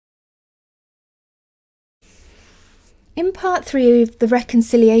In part 3 of the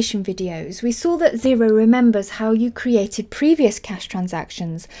reconciliation videos, we saw that Xero remembers how you created previous cash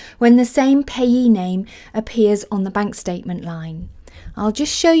transactions when the same payee name appears on the bank statement line. I'll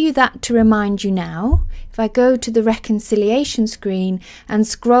just show you that to remind you now. If I go to the reconciliation screen and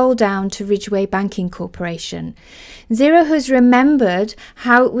scroll down to Ridgeway Banking Corporation, Xero has remembered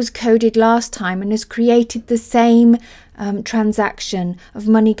how it was coded last time and has created the same transaction of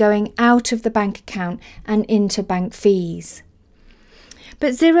money going out of the bank account and into bank fees.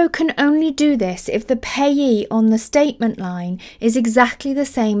 But Xero can only do this if the payee on the statement line is exactly the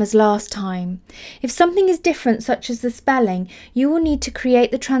same as last time. If something is different, such as the spelling, you will need to create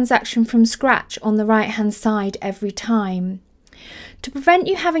the transaction from scratch on the right hand side every time. To prevent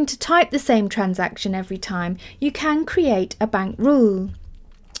you having to type the same transaction every time, you can create a bank rule.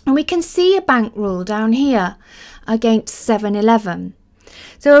 And we can see a bank rule down here against 7-Eleven.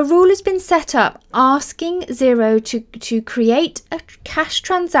 So a rule has been set up asking Xero to create a cash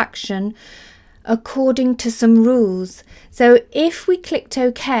transaction according to some rules. So if we clicked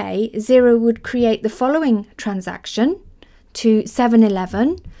OK, Xero would create the following transaction to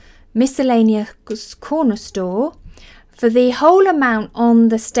 7-Eleven, miscellaneous corner store, for the whole amount on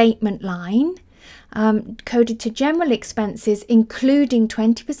the statement line, coded to general expenses, including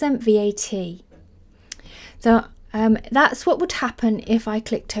 20% VAT. So that's what would happen if I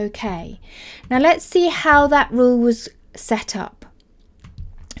clicked OK. Now let's see how that rule was set up.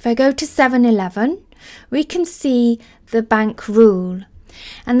 If I go to 7-Eleven, we can see the bank rule,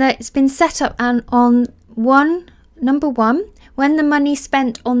 and that it's been set up on number one, when the money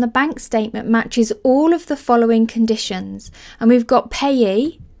spent on the bank statement matches all of the following conditions. And we've got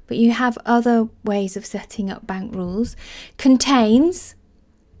payee, but you have other ways of setting up bank rules, contains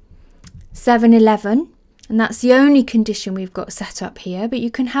 7-Eleven, and that's the only condition we've got set up here, but you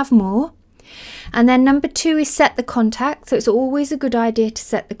can have more. And then number 2 is set the contact. So it's always a good idea to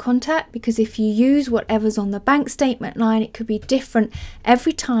set the contact, because if you use whatever's on the bank statement line, it could be different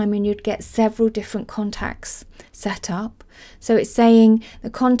every time and you'd get several different contacts set up. So it's saying the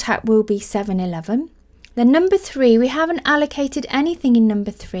contact will be 7-Eleven. Then number 3, we haven't allocated anything in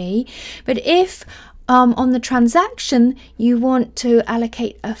number 3, but if on the transaction you want to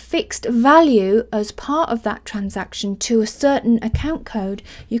allocate a fixed value as part of that transaction to a certain account code,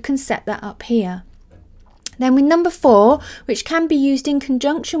 you can set that up here. Then with number 4, which can be used in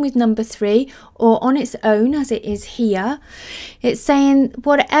conjunction with number 3 or on its own as it is here, it's saying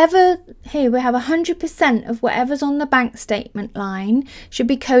whatever, here we have 100% of whatever's on the bank statement line should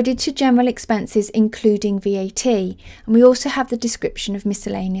be coded to general expenses including VAT. And we also have the description of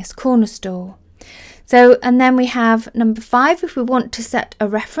miscellaneous corner store. So, and then we have number 5 if we want to set a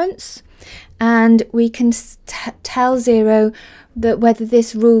reference, and we can tell Xero that whether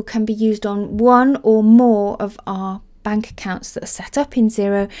this rule can be used on one or more of our bank accounts that are set up in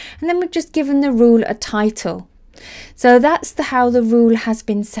Xero, and then we've just given the rule a title. So that's how the rule has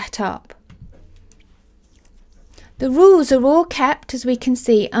been set up. The rules are all kept, as we can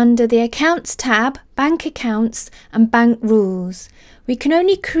see, under the Accounts tab, Bank Accounts and Bank Rules. We can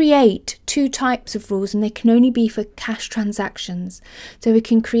only create 2 types of rules, and they can only be for cash transactions. So we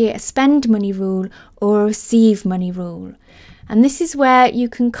can create a spend money rule or a receive money rule. And this is where you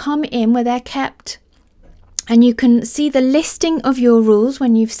can come in, where they're kept, and you can see the listing of your rules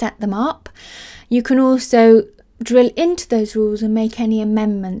when you've set them up. You can also drill into those rules and make any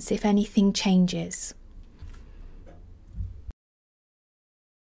amendments if anything changes.